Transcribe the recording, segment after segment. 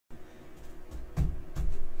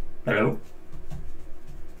Hello?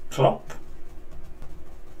 Klopp?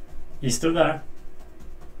 You still there?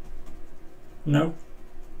 No?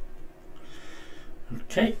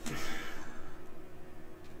 Okay.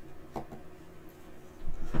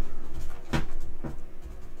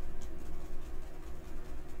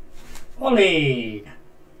 Ollie!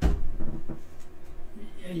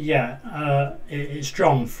 Yeah, it's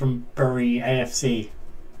John from Bury AFC.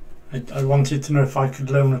 I wanted to know if I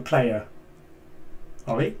could loan a player.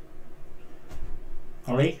 Ollie?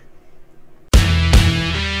 Ollie?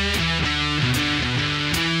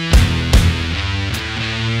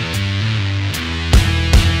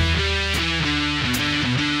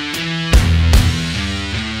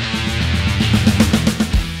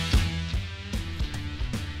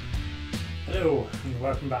 Hello and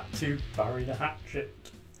welcome back to Bury the Hatchet.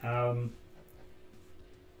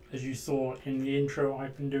 As you saw in the intro,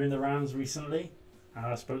 I've been doing the rounds recently.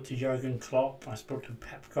 I spoke to Jurgen Klopp, I spoke to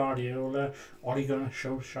Pep Guardiola, Ole Gunnar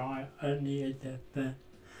Solskjaer,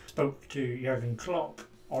 spoke to Jurgen Klopp,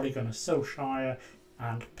 Ole Gunnar Solskjaer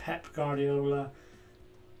and Pep Guardiola.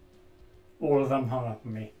 All of them hung up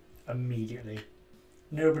on me immediately.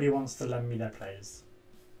 Nobody wants to lend me their players.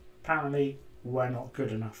 Apparently we're not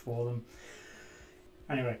good enough for them.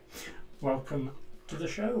 Anyway, welcome to the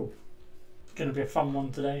show. It's going to be a fun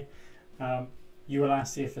one today. You will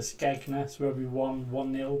ask here for Skegness, where we won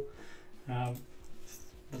 1-0.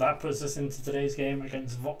 That puts us into today's game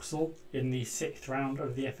against Vauxhall in the 6th round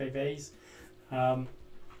of the FA Vase.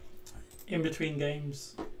 In between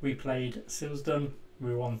games, we played Silsden,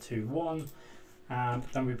 we won 2-1, and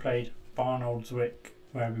then we played Barnoldswick,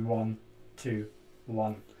 where we won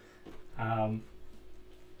 2-1.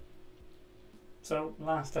 So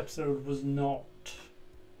last episode was not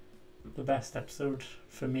the best episode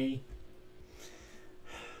for me.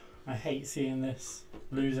 I hate seeing this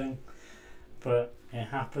losing, but it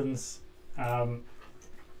happens.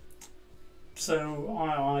 So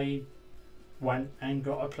I went and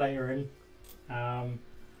got a player in,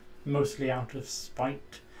 mostly out of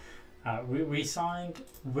spite. We signed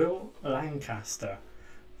Will Lancaster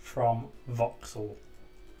from Vauxhall.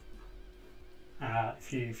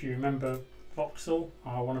 If you remember, Vauxhall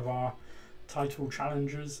are one of our title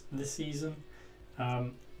challengers this season.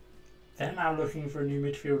 They're now looking for a new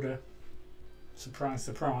midfielder. Surprise,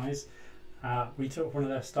 surprise. We took one of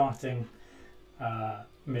their starting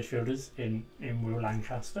midfielders in Will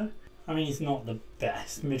Lancaster. I mean, he's not the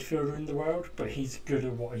best midfielder in the world, but he's good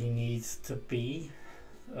at what he needs to be,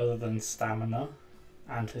 other than stamina,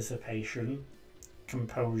 anticipation,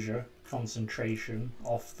 composure, concentration,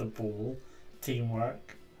 off the ball,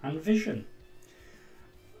 teamwork and vision.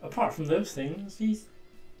 Apart from those things, he's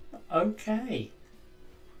okay.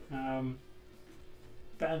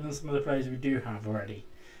 Better than some of the players we do have already.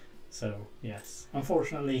 So yes,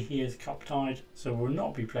 unfortunately he is cup tied, so we'll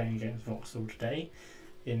not be playing against Vauxhall today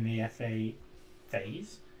in the FA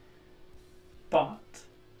Vase. But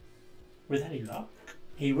with any luck,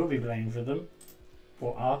 he will be playing for them,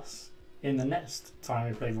 for us, in the next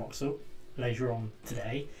time we play Vauxhall later on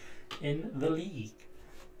today in the league.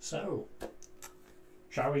 So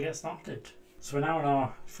shall we get started? So we're now in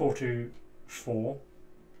our 4-2-4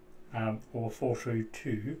 or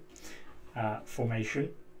 4-2-2 formation.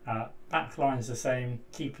 Back line's the same,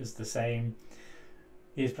 keeper's the same.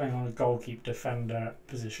 He's playing on a goalkeeper defender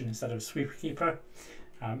position instead of sweeper keeper.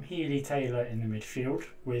 Healy Taylor in the midfield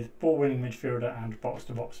with ball winning midfielder and box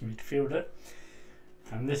to box midfielder.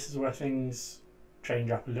 And this is where things change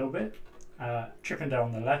up a little bit. Chippendale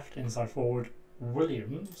on the left, inside forward.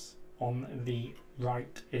 Williams on the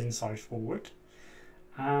right, inside forward.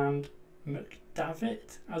 And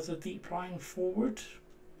McDavitt as a deep line forward.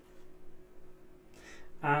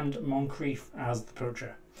 And Moncrief as the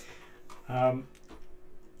poacher. I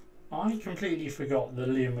completely forgot that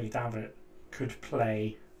Liam McDavitt could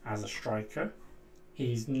play as a striker.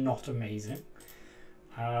 He's not amazing.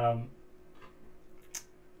 But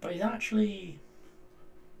he's actually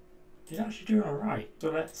doing alright.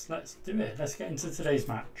 So let's do it. Let's get into today's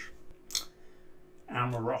match.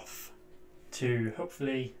 And we're off to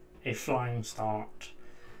hopefully a flying start.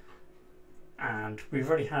 And we've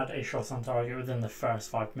already had a shot on target within the first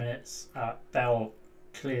 5 minutes. Bell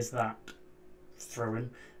clears that throw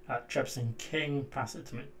in. Jefferson King pass it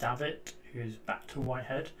to McDavitt, who's back to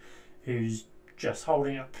Whitehead, who's just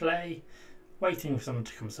holding up play, waiting for someone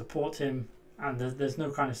to come support him. And there's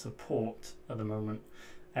no kind of support at the moment.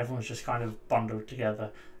 Everyone's just kind of bundled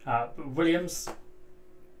together. But Williams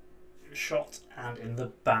shot and in the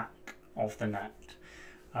back of the net.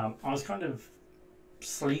 I was kind of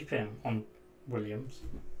sleeping on Williams.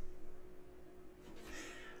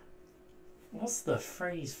 What's the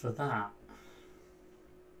phrase for that?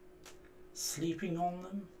 Sleeping on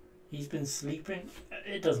them? He's been sleeping?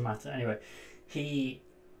 It doesn't matter. Anyway, he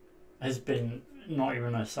has been not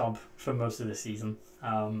even a sub for most of the season.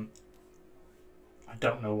 I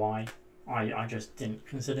don't know why. I just didn't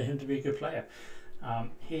consider him to be a good player.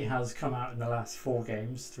 He has come out in the last 4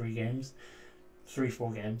 games,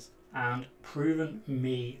 4 games, and proven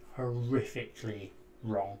me horrifically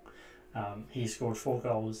wrong. He scored 4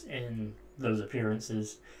 goals in those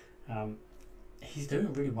appearances. He's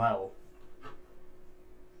doing really well.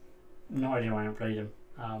 No idea why I haven't played him,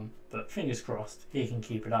 but fingers crossed he can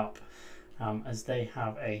keep it up, as they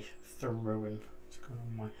have a throw-in. What's going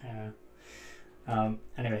on with my hair?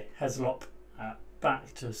 Anyway, Heslop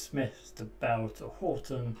back to Smith, to Bell, to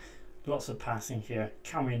Horton. Lots of passing here.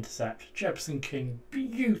 Can we intercept? Jefferson King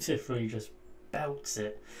beautifully just belts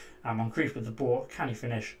it. Moncrief with the ball. Can he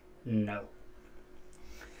finish? No.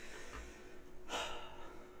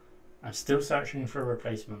 I'm still searching for a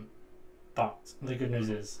replacement, but the good news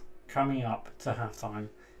is, coming up to half-time,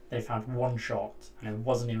 they've had 1 shot and it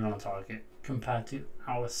wasn't even on target compared to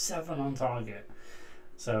our 7 on target.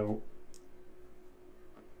 So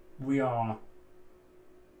we are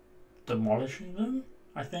demolishing them,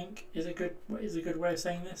 I think is a good way of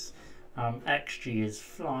saying this. XG is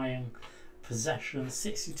flying. Possession,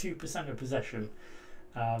 62% of possession.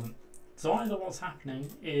 So either what's happening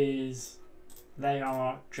is they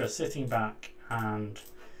are just sitting back and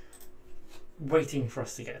waiting for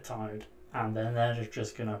us to get tired, and then they're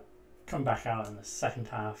just going to come back out in the second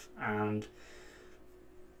half and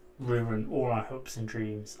ruin all our hopes and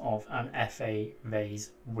dreams of an FA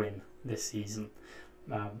Vase win this season.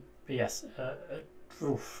 But yes,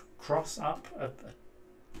 cross up,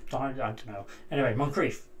 I don't know. Anyway,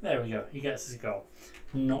 Moncrief, there we go, he gets his goal.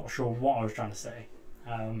 Not sure what I was trying to say,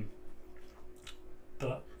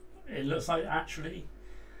 but it looks like actually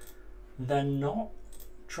they're not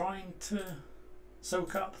trying to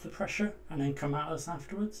soak up the pressure and then come at us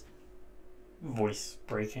afterwards. Voice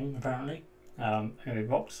breaking apparently. Anyway,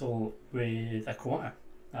 Vauxhall with a corner.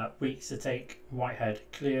 Weeks to take. Whitehead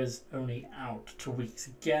clears only out to Weeks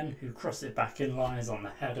again, who cross it back in, lies on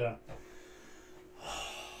the header.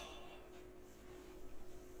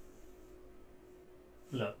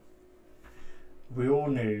 Look, we all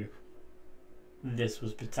knew this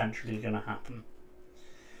was potentially going to happen,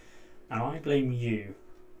 and I blame you,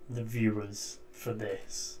 the viewers, for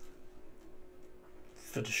this,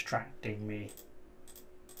 for distracting me.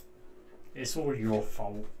 It's all your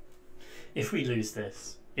fault. If we lose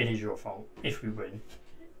this, it is your fault. If we win,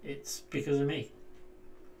 it's because of me.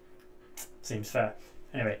 Seems fair.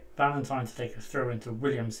 Anyway, Valentine to take a throw into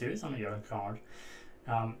Williams, who is on a yellow card,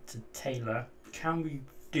 to Taylor. Can we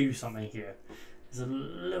do something here? There's a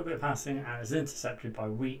little bit of passing and it's intercepted by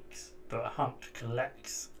Weeks, but Hunt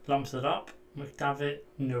collects, lumps it up. McDavitt,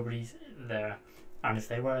 nobody's there, and if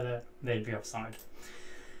they were there, they'd be offside.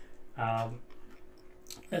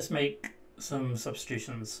 Let's make some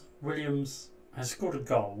substitutions. Williams has scored a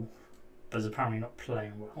goal, but is apparently not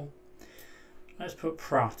playing well. Let's put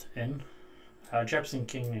Pratt in. Jefferson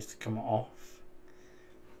King needs to come off,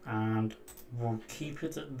 and we'll keep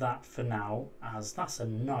it at that for now, as that's a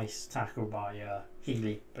nice tackle by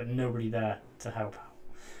Healy, but nobody there to help out.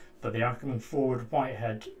 But they are coming forward.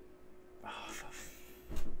 Whitehead.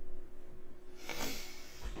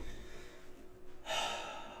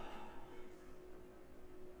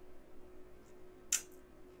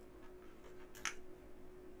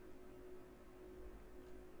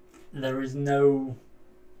 There is no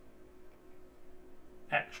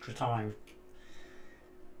extra time.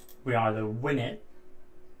 We either win it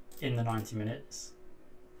in the 90 minutes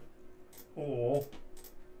or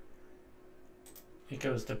it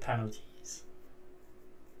goes to penalties.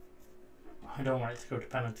 I don't want it to go to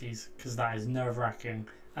penalties because that is nerve-wracking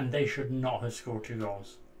and they should not have scored 2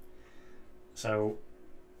 goals. So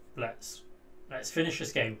let's finish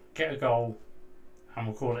this game, get a goal, and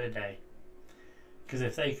we'll call it a day. Because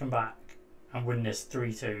if they come back and win this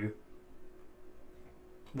 3-2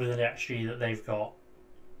 with an XG that they've got,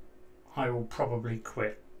 I will probably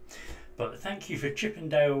quit. But thank you for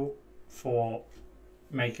Chippendale for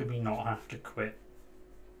making me not have to quit,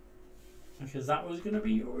 because that was going to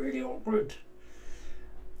be really awkward,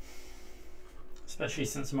 especially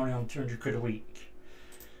since I'm only on 200 quid a week.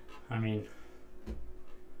 I mean,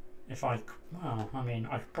 I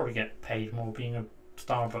could probably get paid more being a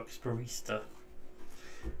Starbucks barista.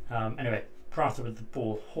 Anyway, Prata with the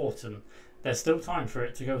ball. Horton. There's still time for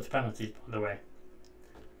it to go to penalties, by the way,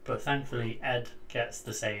 but thankfully Ed gets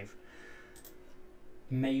the save.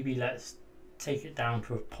 Maybe let's take it down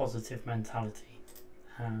to a positive mentality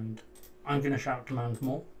and I'm going to shout demand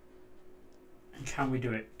more. And can we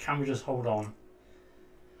do it? Can we just hold on?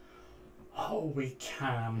 Oh, we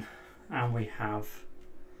can. And we have.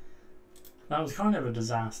 That was kind of a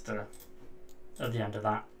disaster at the end of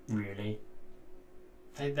that, really.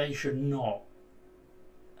 They should not.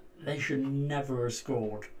 They should never have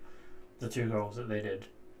scored the 2 goals that they did.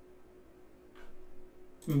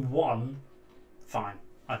 1, fine,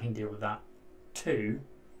 I can deal with that. 2,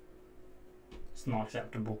 it's not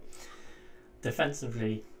acceptable.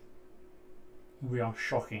 Defensively, we are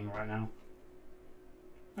shocking right now.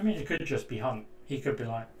 I mean, it could just be Hunt. He could be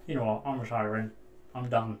like, you know what, I'm retiring, I'm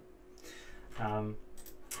done.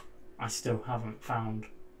 I still haven't found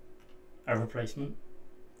a replacement.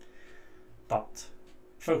 But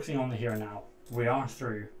focusing on the here and now, we are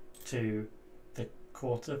through to the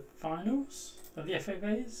quarter-finals of the FA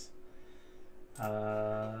Vase.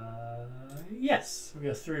 Yes, we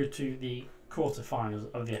are through to the quarter-finals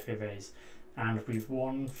of the FA Vase, and we've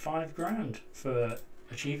won £5,000 for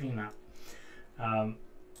achieving that. I'm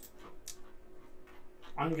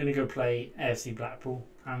going to go play AFC Blackpool,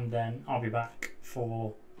 and then I'll be back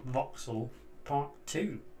for Vauxhall Part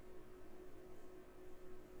 2.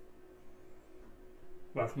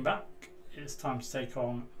 Welcome back. It's time to take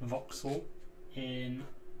on Vauxhall in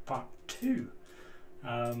Part 2.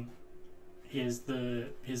 Here's the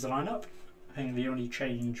lineup. I think the only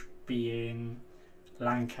change being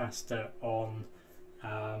Lancaster on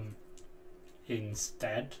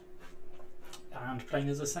instead, and playing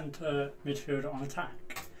as a centre midfielder on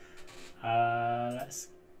attack. Let's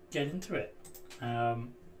get into it.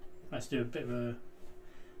 Let's do a bit of a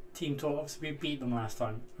team talk. Obviously we beat them last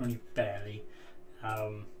time, only barely.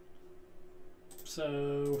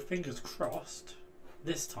 So fingers crossed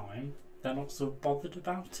this time they're not so bothered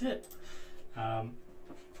about it.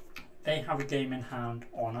 They have a game in hand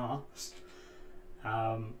on us,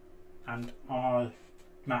 and our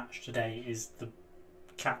match today is the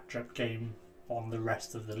catch-up game on the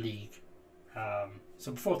rest of the league.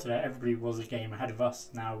 So before today everybody was a game ahead of us.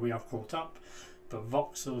 Now we are caught up, but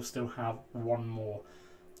Vauxhall still have 1 more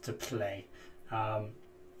to play.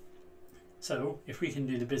 So if we can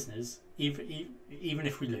do the business, even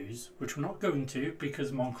if we lose, which we're not going to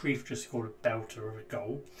because Moncrief just scored a belter of a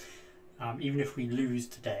goal, even if we lose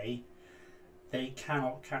today, they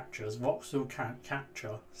cannot catch us. Vauxhall can't catch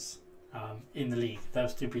us in the league. They'll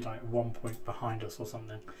still be like 1 point behind us or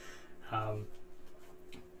something.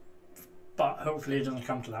 But hopefully it doesn't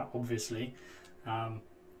come to that, obviously. And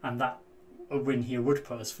that a win here would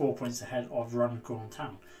put us 4 points ahead of Runcorn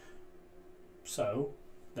Town. So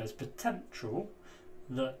there's potential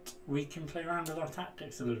that we can play around with our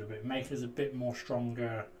tactics a little bit, make us a bit more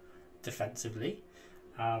stronger defensively,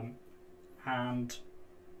 and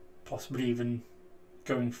possibly even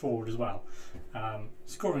going forward as well.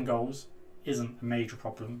 Scoring goals isn't a major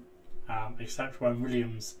problem, except when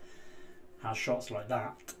Williams has shots like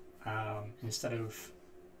that. Instead of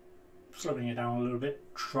slowing it down a little bit,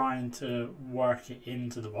 trying to work it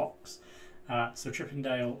into the box. So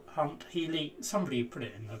Chippendale, Hunt, Healy, somebody put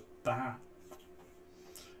it in the back.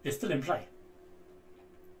 It's still in play.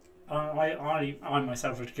 I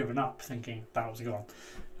myself had given up thinking that was gone.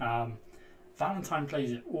 Valentine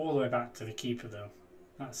plays it all the way back to the keeper though.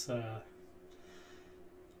 That's a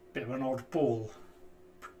bit of an odd ball.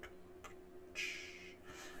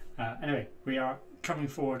 Anyway, we are coming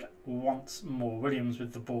forward once more. Williams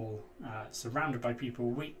with the ball, surrounded by people.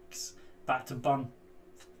 Weeks back to Bunn.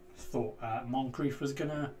 Thought Moncrief was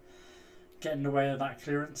going to get in the way of that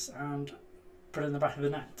clearance and put it in the back of the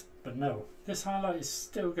net, but no, this highlight is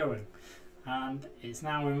still going, and it's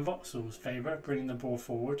now in Vauxhall's favour, bringing the ball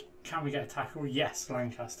forward. Can we get a tackle? Yes,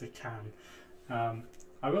 Lancaster can.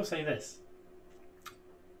 I will say this,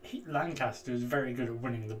 Lancaster is very good at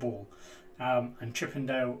winning the ball, and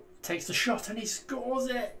Chippendale takes the shot and he scores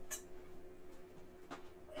it.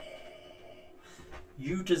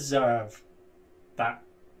 You deserve that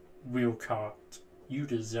wheel cart. You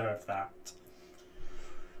deserve that.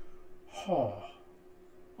 Oh,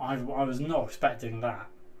 I was not expecting that.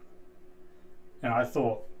 You know, I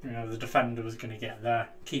thought, you know, the defender was going to get there,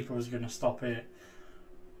 keeper was going to stop it,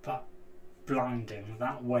 but blinding,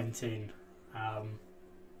 that went in.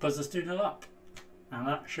 Puts us 2-0 up, and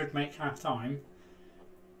that should make half time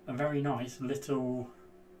a very nice little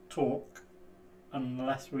talk,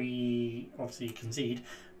 unless we obviously concede.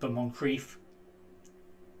 But Moncrief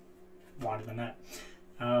wide of the net.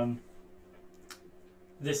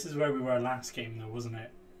 This is where we were last game though, wasn't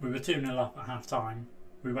it? We were 2-0 up at half time,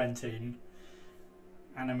 we went in,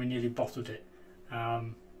 and then we nearly bottled it.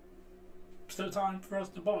 Still time for us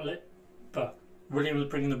to bottle it, but William was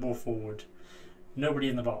bringing the ball forward, nobody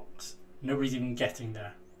in the box. Nobody's even getting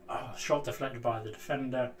there. Oh, shot deflected by the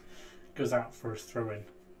defender. Goes out for a throw-in.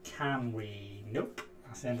 Can we? Nope.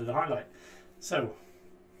 That's the end of the highlight. So,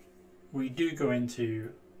 we do go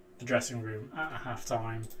into the dressing room at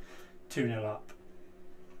half-time, 2-0 up.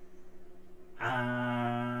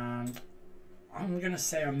 And I'm going to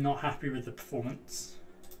say I'm not happy with the performance,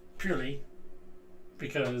 purely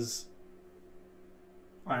because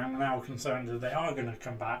I am now concerned that they are going to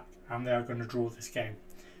come back and they are going to draw this game,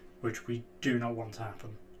 which we do not want to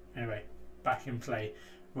happen. Anyway, back in play.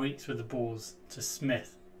 Weeks with the balls to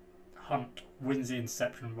Smith. Hunt wins the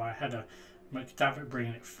interception by a header. McDavitt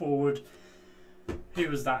bringing it forward. Who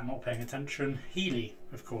was that not paying attention? Healy,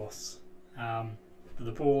 of course.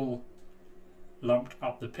 The ball lumped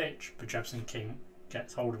up the pitch, but Jepson King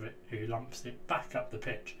gets hold of it, who lumps it back up the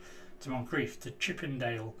pitch to Moncrief, to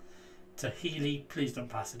Chippendale, to Healy. Please don't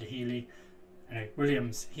pass it to Healy. Anyway,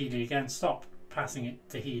 Williams, Healy again. Stop passing it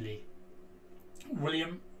to Healy.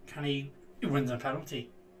 William, can he wins a penalty?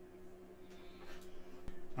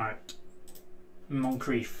 Right,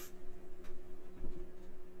 Moncrief,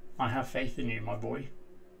 I have faith in you, my boy.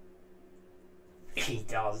 He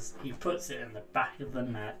does. He puts it in the back of the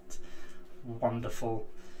net. Wonderful.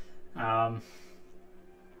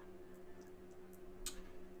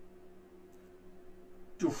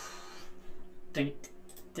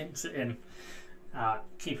 Dinks it in.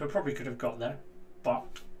 Keeper probably could have got there,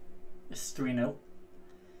 but it's 3-0.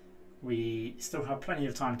 We still have plenty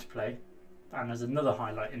of time to play. And there's another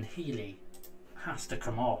highlight in Healy. Has to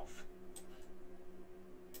come off.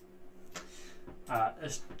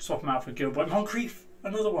 Let's swap him out for Gilboy. Moncrief,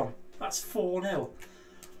 another one. That's 4-0.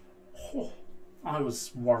 Oh, I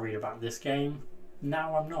was worried about this game.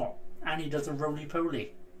 Now I'm not. And he does a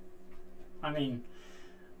roly-poly. I mean,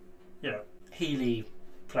 you know, Healy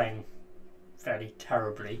playing fairly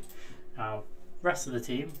terribly. Rest of the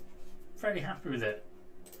team, fairly happy with it.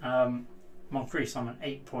 Moncrief's on an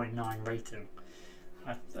 8.9 rating.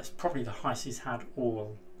 That's probably the highest he's had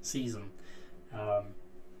all season.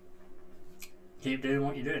 Keep doing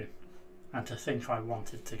what you're doing. And to think I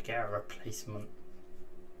wanted to get a replacement.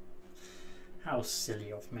 How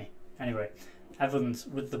silly of me. Anyway, Evans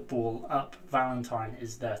with the ball up. Valentine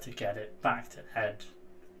is there to get it. Back to Ed.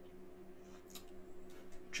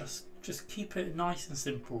 Just keep it nice and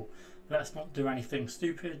simple. Let's not do anything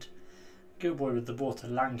stupid. Gilboy with the ball to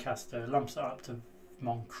Lancaster, lumps it up to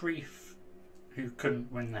Moncrief, who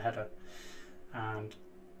couldn't win the header, and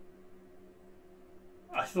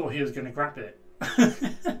I thought he was going to grab it.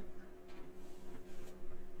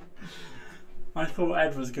 I thought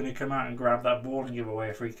Ed was going to come out and grab that ball and give away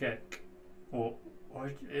a free kick, or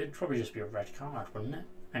it'd probably just be a red card, wouldn't it?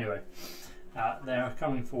 Anyway, they are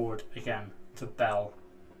coming forward again to Bell,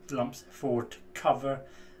 lumps it forward to cover.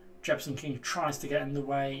 Jepson King tries to get in the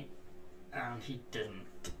way, and he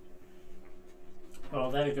didn't.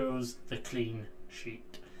 Well, there goes the clean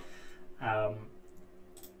sheet. And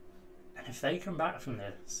if they come back from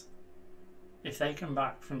this, if they come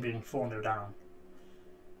back from being 4-0 down,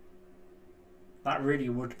 that really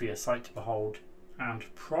would be a sight to behold, and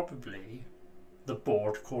probably the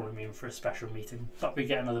board calling me in for a special meeting. But we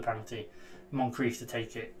get another penalty. Moncrief to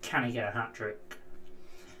take it. Can he get a hat-trick?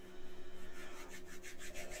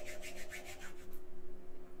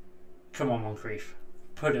 Come on, Moncrief,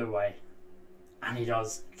 put it away. And he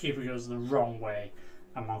does. Keeper goes the wrong way,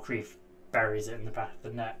 and Moncrief buries it in the back of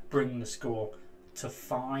the net, bringing the score to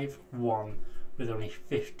 5-1 with only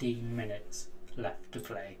 15 minutes left to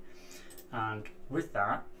play. And with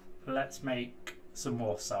that, let's make some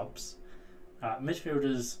more subs.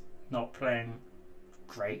 Midfielders not playing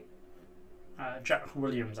great. Jack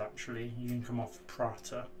Williams, actually, you can come off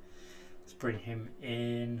Prata. Let's bring him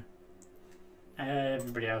in.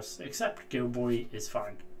 Everybody else except Gilboy is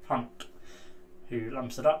fine. Hunt, who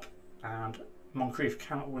lumps it up, and Moncrief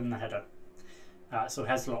cannot win the header. So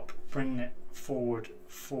Heslop bringing it forward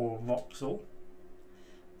for Vauxhall.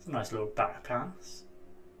 It's a nice little back pass.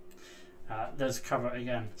 There's cover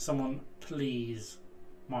again. Someone please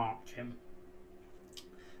mark him.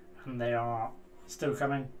 And they are still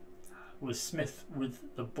coming. With Smith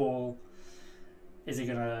with the ball. Is he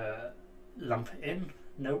going to lump it in?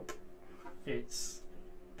 Nope. It's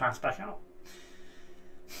passed back out.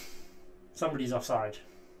 Somebody's offside.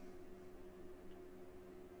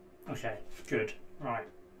 Okay, good. Right,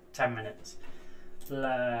 10 minutes.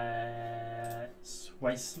 Let's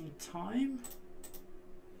waste some time.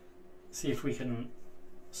 See if we can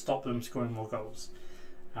stop them scoring more goals.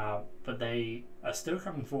 But they are still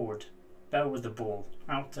coming forward. Bell with the ball.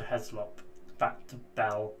 Out to Heslop. Back to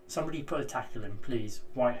Bell. Somebody put a tackle in, please.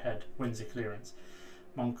 Whitehead wins a clearance.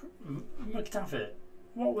 McDavitt.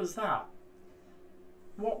 What was that?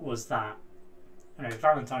 What was that? Anyway,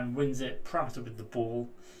 Valentine wins it, Prata with the ball.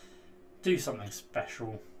 Do something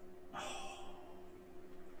special.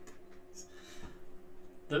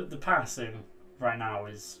 The passing right now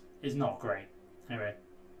is not great. Anyway,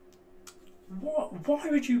 what? Why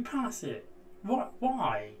would you pass it? What?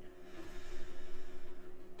 Why?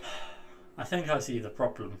 I think I see the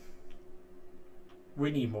problem.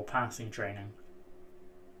 We need more passing training.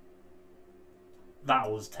 That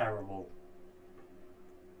was terrible.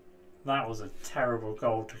 That was a terrible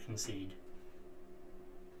goal to concede.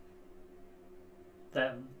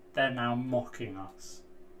 They're now mocking us.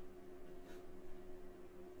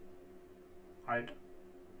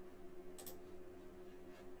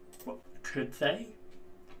 What, could they?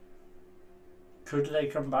 Could they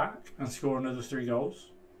come back and score another 3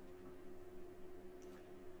 goals?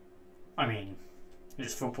 I mean,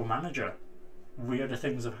 it's Football Manager. Weirder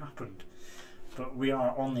things have happened. But we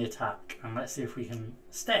are on the attack, and let's see if we can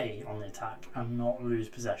stay on the attack and not lose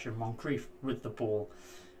possession. Moncrief with the ball.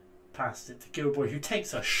 Passed it to Gilboy, who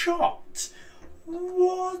takes a shot.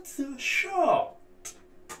 What a shot!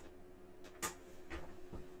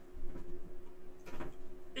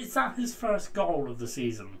 Is that his first goal of the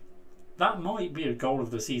season? That might be a goal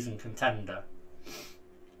of the season contender.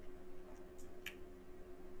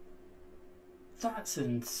 That's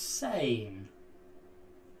insane.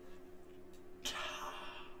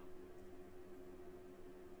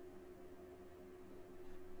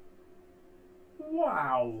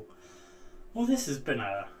 Wow. Well, this has been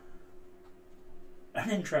an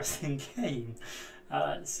interesting game.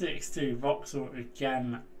 6-2 Vauxhall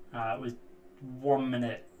again with 1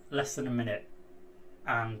 minute, less than a minute,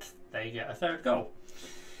 and they get a 3rd goal.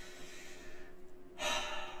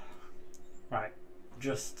 Right,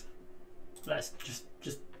 let's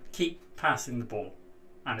just keep passing the ball,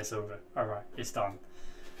 and it's over. All right, it's done.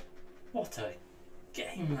 What a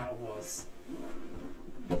game that was!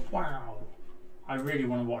 Wow. I really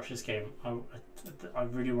want to watch this game. I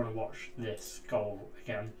really want to watch this goal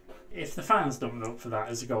again. If the fans don't vote for that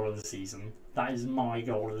as a goal of the season, that is my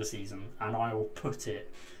goal of the season, and I will put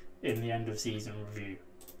it in the end of season review.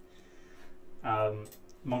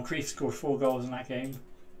 Moncrief scored 4 goals in that game.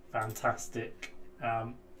 Fantastic.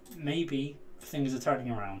 Maybe things are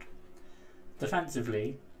turning around.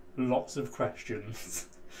 Defensively, lots of questions.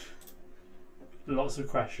 Lots of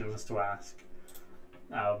questions to ask.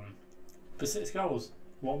 But 6 goals,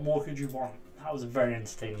 what more could you want? That was a very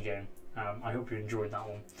entertaining game. I hope you enjoyed that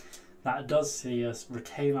one. That does see us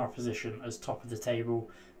retain our position as top of the table.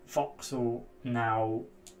 Vauxhall now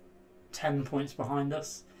 10 points behind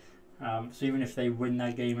us. So even if they win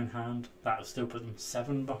their game in hand, that will still put them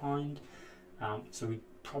 7 behind. So we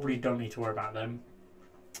probably don't need to worry about them.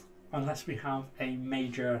 Unless we have a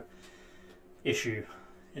major issue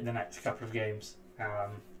in the next couple of games.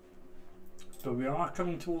 But we are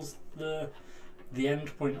coming towards the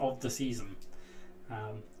end point of the season.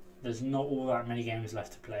 There's not all that many games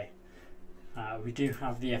left to play. We do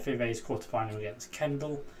have the FA Vase quarter-final against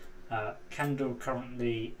Kendal. Kendal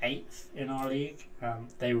currently 8th in our league.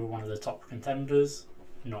 They were one of the top contenders,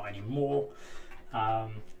 not anymore.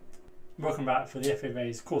 Welcome back for the FA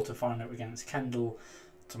Vase quarter-final against Kendal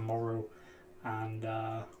tomorrow. And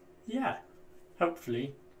yeah,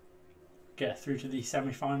 hopefully get through to the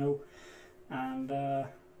semi-final and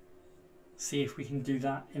see if we can do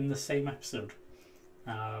that in the same episode.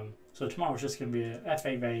 So tomorrow's just going to be a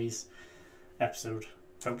FA Vase episode,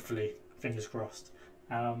 hopefully, fingers crossed.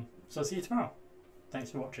 So I'll see you tomorrow.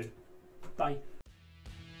 Thanks for watching. Bye.